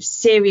kind of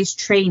serious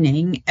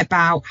training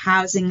about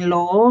housing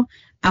law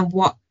and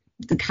what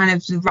the kind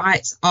of the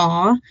rights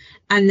are.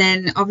 And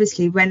then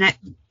obviously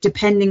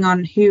depending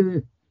on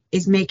who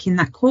is making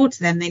that call to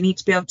them, they need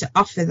to be able to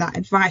offer that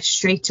advice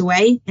straight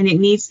away, and it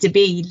needs to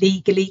be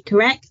legally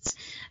correct.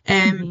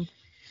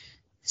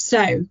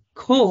 So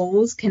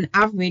calls can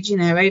average, you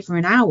know, over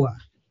an hour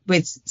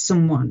with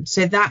someone.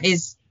 So that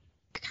is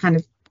kind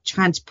of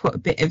trying to put a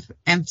bit of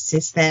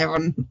emphasis there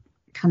on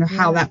kind of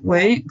how that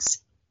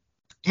works.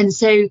 And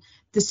so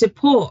the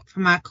support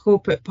from our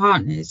corporate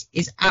partners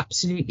is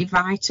absolutely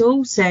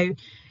vital. So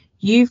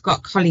you've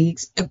got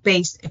colleagues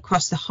based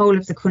across the whole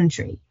of the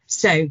country.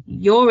 So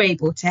you're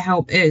able to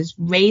help us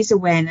raise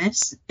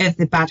awareness of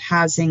the bad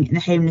housing and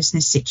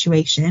homelessness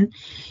situation.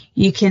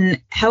 You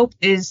can help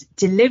us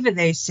deliver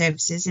those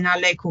services in our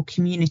local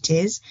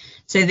communities.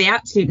 So the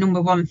absolute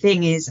number one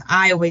thing is,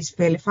 I always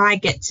feel if I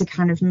get to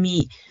kind of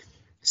meet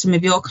some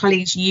of your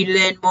colleagues, you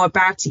learn more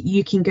about it,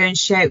 you can go and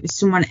share it with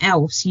someone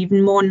else,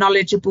 even more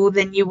knowledgeable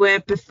than you were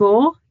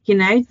before. You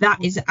know,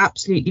 that is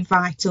absolutely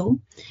vital.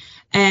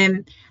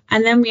 And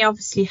then we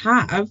obviously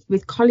have,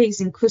 with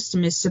colleagues and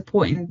customers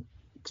supporting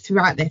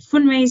throughout their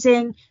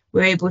fundraising,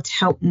 we're able to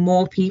help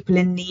more people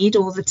in need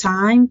all the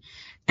time.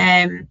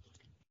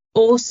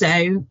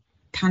 Also,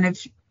 kind of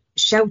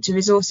Shelter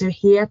is also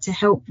here to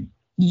help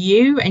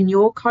you and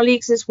your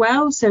colleagues as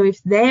well. So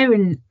if they're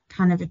in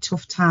kind of a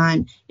tough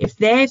time, if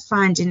they're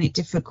finding it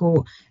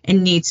difficult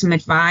and need some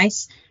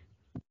advice,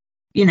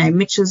 you know,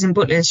 Mitchells and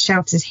Butlers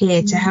Shelter's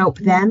here to help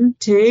them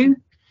too.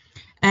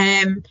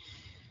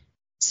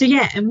 So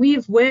yeah, and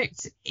we've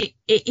worked, it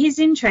is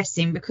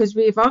interesting because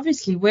we've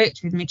obviously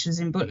worked with Mitchells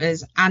and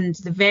Butlers and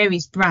the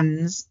various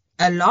brands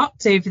a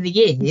lot over the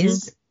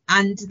years.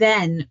 And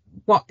then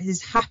what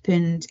has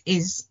happened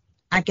is,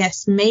 I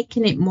guess,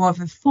 making it more of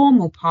a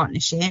formal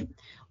partnership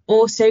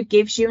also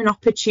gives you an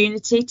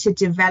opportunity to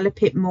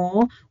develop it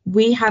more.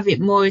 We have it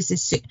more as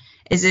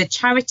a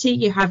charity.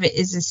 You have it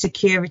as a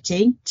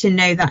security to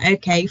know that,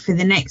 okay, for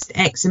the next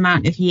X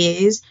amount of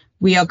years,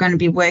 we are going to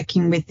be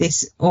working with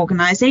this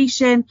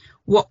organisation.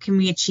 What can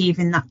we achieve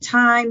in that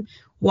time?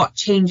 What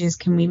changes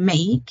can we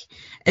make?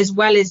 As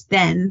well as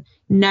then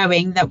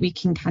knowing that we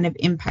can kind of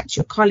impact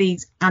your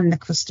colleagues and the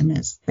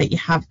customers that you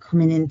have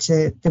coming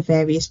into the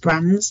various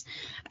brands.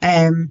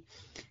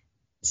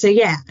 So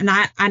yeah, and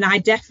I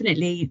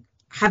definitely,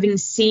 having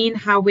seen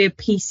how we're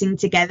piecing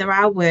together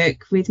our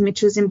work with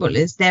Mitchells and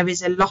Butlers, there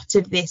is a lot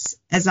of this,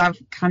 as I've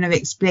kind of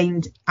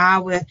explained,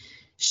 our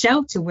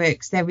shelter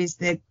works. There is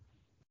the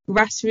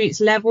grassroots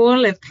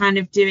level of kind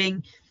of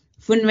doing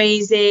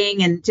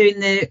fundraising and doing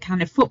the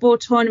kind of football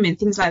tournament,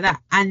 things like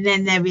that. And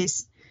then there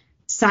is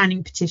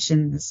signing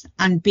petitions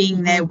and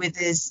being there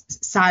with us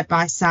side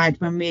by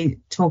side when we're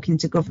talking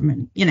to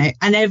government, you know,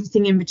 and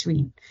everything in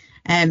between.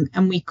 And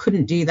we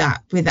couldn't do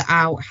that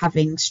without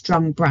having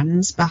strong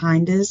brands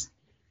behind us.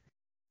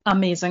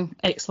 Amazing.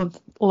 Excellent.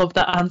 Love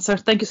that answer.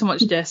 Thank you so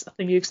much, Jess. I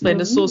think you explained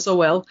it so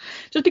well.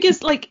 Just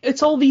because, like,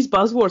 it's all these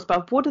buzzwords,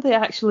 but what do they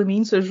actually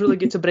mean? So it's really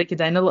good to break it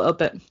down a little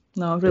bit.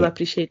 No, I really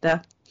appreciate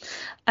that.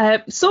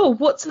 So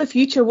what's in the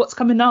future? What's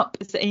coming up?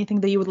 Is there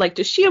anything that you would like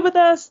to share with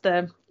us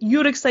that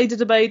you're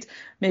excited about?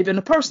 Maybe on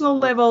a personal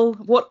level,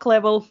 work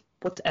level,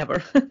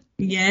 whatever.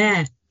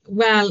 Yeah.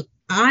 Well,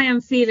 I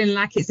am feeling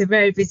like it's a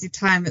very busy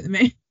time at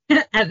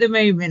the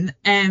moment.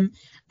 And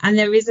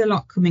there is a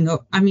lot coming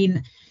up. I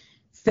mean,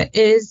 for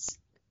us,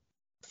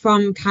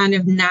 from kind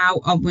of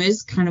now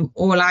onwards, kind of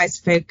all eyes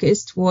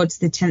focused towards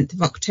the 10th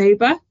of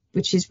October,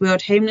 which is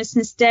World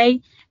Homelessness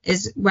Day,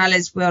 as well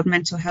as World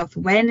Mental Health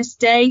Awareness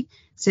Day.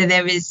 So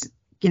there is,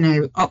 you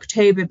know,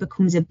 October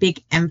becomes a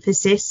big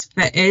emphasis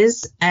for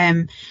us.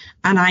 And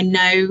I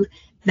know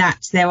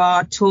that there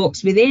are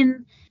talks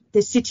within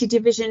the City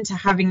Division to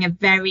having a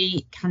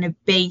very kind of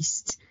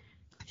based,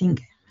 I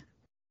think,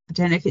 I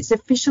don't know if it's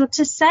official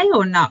to say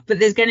or not, but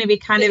there's going to be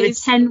kind of a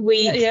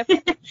 10-week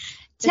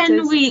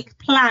 10-week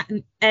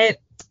plan,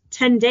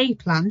 10-day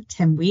plan,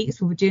 10 weeks,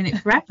 well, we're doing it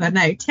forever.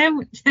 No,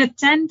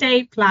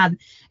 10-day plan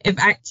of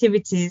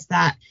activities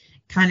that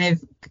kind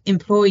of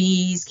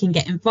employees can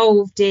get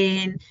involved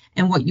in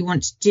and what you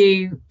want to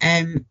do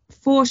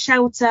for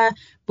shelter.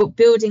 But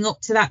building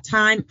up to that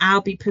time, I'll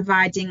be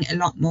providing a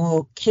lot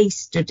more case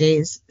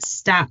studies,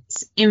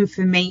 stats,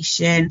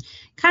 information,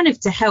 kind of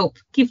to help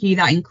give you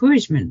that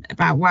encouragement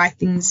about why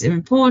things are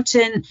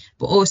important,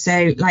 but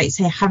also, like I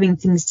say, having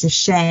things to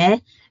share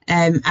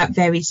at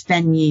various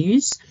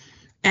venues.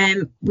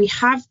 We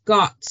have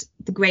got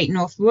the Great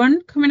North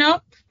Run coming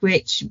up,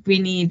 which we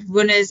need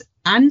runners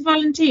and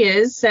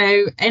volunteers.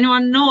 So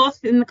anyone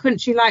north in the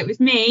country like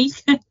with me,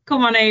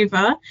 come on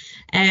over,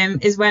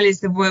 as well as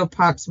the Royal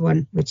Parks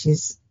one, which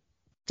is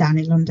down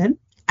in London.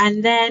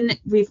 And then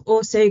we've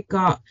also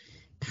got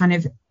kind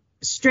of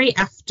straight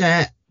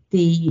after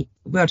the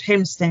World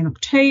Homelessness Day in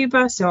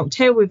October. So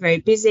October, we're very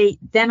busy.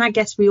 Then I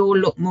guess we all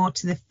look more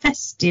to the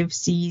festive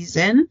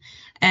season,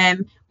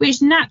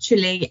 which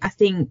naturally, I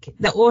think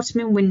the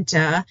autumn and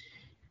winter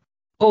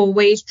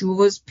always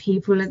draws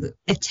people's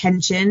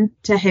attention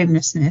to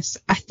homelessness.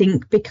 I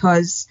think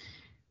because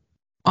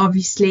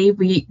obviously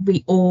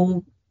we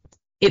all,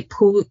 it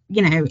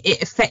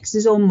affects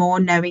us all more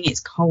knowing it's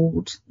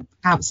cold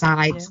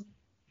outside,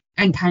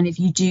 and kind of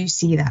you do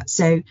see that.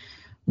 So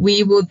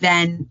we will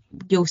then,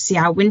 you'll see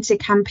our winter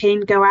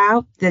campaign go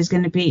out. There's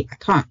going to be,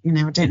 I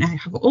don't know,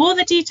 have all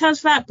the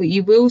details for that, but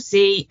you will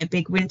see a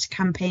big winter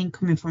campaign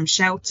coming from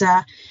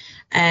Shelter.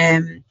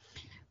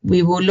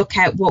 We will look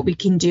at what we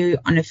can do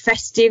on a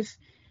festive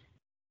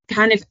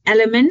kind of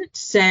element.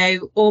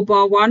 So All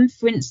Bar One,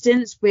 for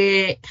instance,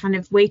 we're kind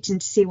of waiting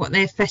to see what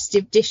their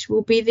festive dish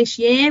will be this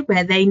year,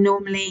 where they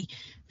normally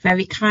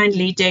very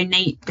kindly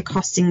donate the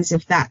costings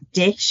of that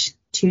dish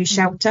to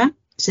Shelter.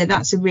 So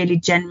that's a really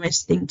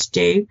generous thing to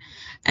do.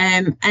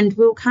 And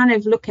we'll kind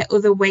of look at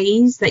other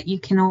ways that you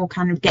can all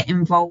kind of get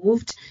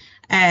involved.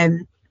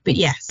 But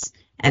yes,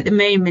 at the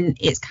moment,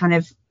 it's kind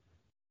of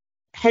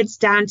heads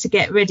down to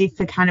get ready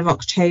for kind of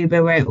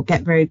October, where it will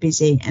get very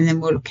busy. And then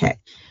we'll look at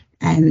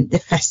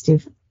the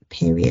festive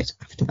period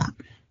after that.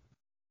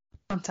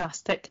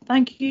 Fantastic.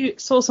 Thank you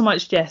so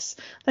much, Jess.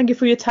 Thank you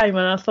for your time.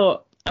 And I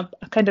thought I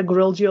kind of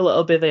grilled you a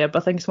little bit there,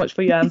 but thanks so much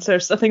for your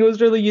answers. I think it was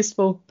really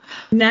useful.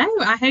 No,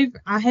 I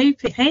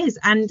hope it is.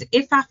 And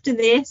if after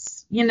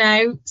this,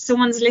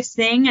 someone's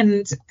listening,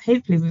 and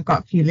hopefully we've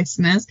got a few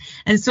listeners,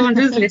 and someone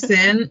does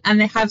listen and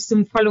they have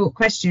some follow-up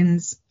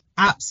questions,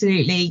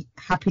 absolutely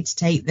happy to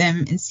take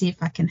them and see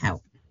if I can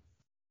help.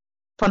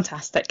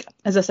 Fantastic.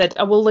 As I said,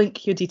 I will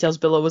link your details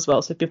below as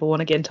well, so if people want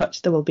to get in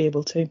touch, they will be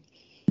able to.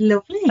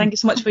 Lovely. Thank you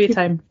so much for your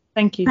time.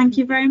 Thank you. Thank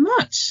you very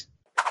much.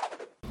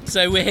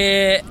 So we're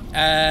here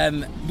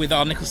with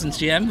our Nicholson's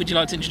GM. Would you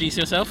like to introduce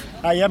yourself?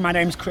 Yeah, my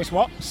name's Chris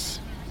Watts.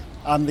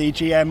 I'm the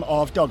GM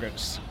of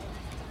Doggett's.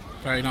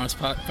 Very nice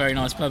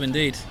pub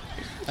indeed.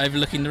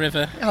 Overlooking the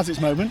river. It has its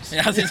moments.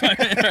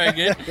 Very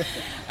good.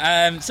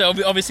 So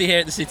obviously here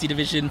at the City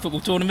Division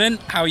football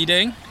tournament. How are you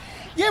doing?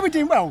 Yeah, we're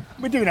doing well.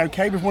 We're doing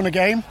okay. We've won a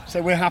game,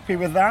 so we're happy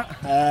with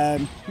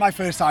that. My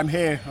first time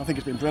here, I think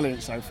it's been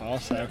brilliant so far.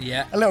 So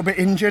yeah, a little bit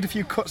injured, a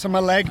few cuts on my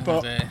leg,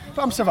 but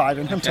I'm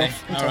surviving. I'm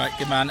tough. All right,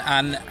 good man.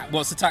 And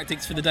what's the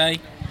tactics for the day?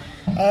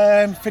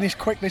 Finish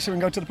quickly so we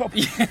can go to the pub.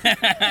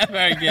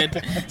 Very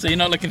good. So you're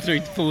not looking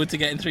forward to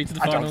getting through to the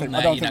final?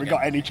 I don't think we've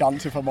got any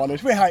chance, if I'm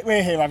honest.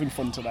 We're here having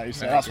fun today,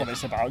 so that's what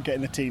it's about,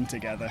 getting the team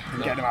together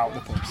and getting them out of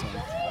the pub. So.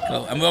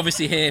 Cool. And we're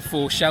obviously here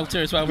for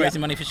Shelter as well,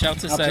 raising money for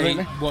Shelter.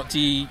 Absolutely. So what do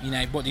you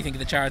think of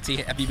the charity?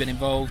 Have you been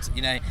involved?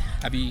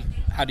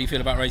 How do you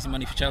feel about raising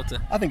money for Shelter?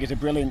 I think it's a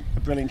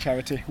brilliant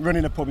charity.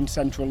 Running a pub in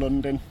central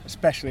London,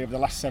 especially over the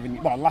last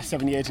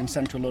 7 years in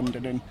central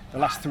London, and the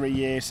last 3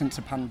 years since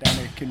the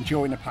pandemic and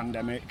during the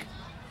pandemic,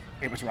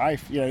 it was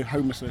rife.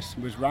 Homelessness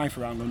was rife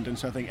around London.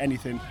 So I think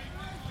anything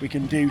we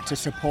can do to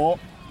support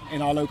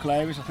in our local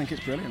areas, I think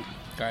it's brilliant.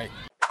 Great.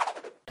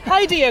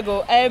 Hi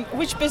Diego,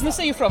 which business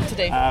are you from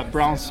today?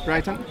 Browns,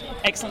 Brighton.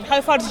 Excellent. How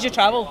far did you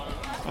travel?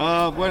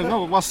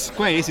 It was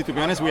quite easy, to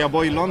be honest. We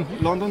avoid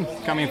London,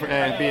 coming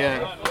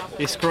via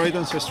East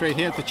Croydon, so straight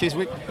here to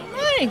Chiswick.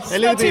 Nice,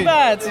 not too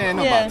bad. Yeah,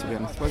 not bad, to be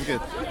honest. It was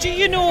good. Do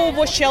you know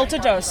what Shelter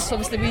does?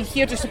 Obviously, we're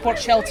here to support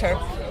Shelter.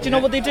 Do you know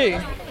what they do?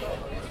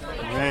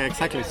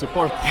 Exactly,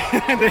 support.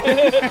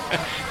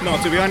 No,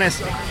 to be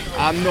honest,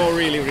 I'm not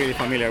really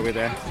familiar with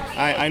that.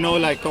 I know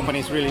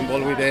companies really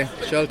involved with the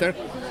Shelter.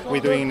 We're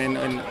doing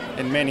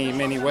in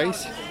many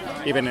ways.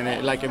 Even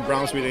in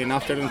Browns, we're doing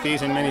afternoon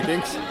teas and many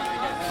things.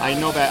 I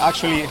know that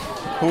actually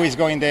who is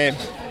going the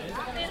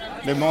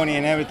money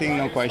and everything,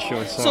 not quite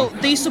sure. So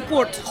they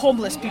support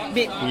homeless people,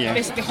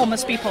 basically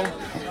homeless people.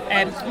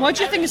 Why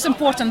do you think it's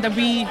important that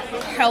we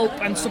help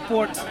and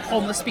support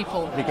homeless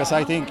people? Because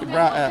I think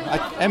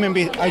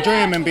MMB, I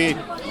joined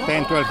MMB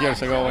 10, 12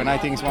 years ago, and I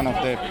think it's one of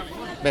the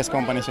best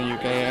companies in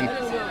UK,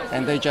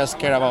 and they just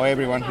care about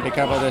everyone. They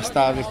care about the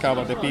staff, they care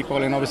about the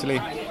people, and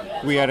obviously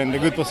we are in a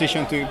good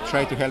position to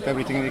try to help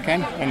everything we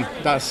can, and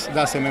that's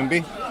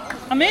MMB.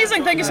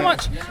 Amazing, thank you so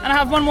much. And I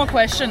have one more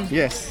question.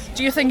 Yes.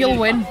 Do you think you'll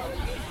win?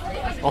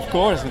 Of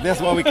course, that's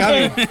why we're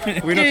coming.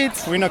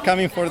 We're not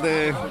coming for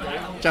the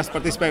just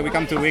participate, we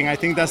come to win. I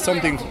think that's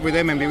something with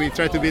MMB, we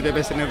try to be the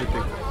best in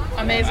everything.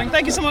 Amazing,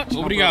 thank you so much.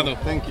 Obrigado.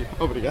 Thank you.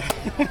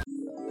 Obrigado.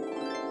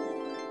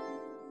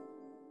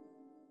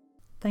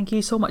 Thank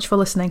you so much for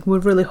listening. We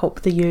really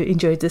hope that you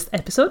enjoyed this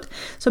episode.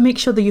 So make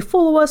sure that you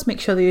follow us,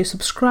 make sure that you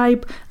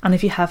subscribe, and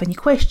if you have any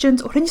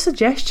questions or any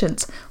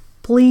suggestions,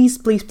 please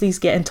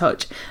get in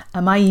touch.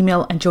 My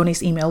email and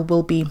Johnny's email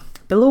will be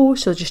below,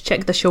 so just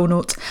check the show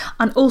notes.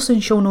 And also in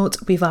show notes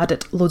we've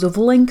added loads of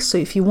links, so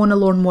if you want to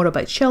learn more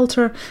about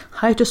Shelter,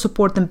 how to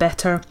support them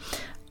better,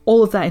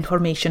 all of that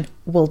information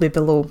will be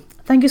below.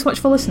 Thank you so much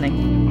for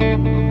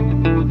listening.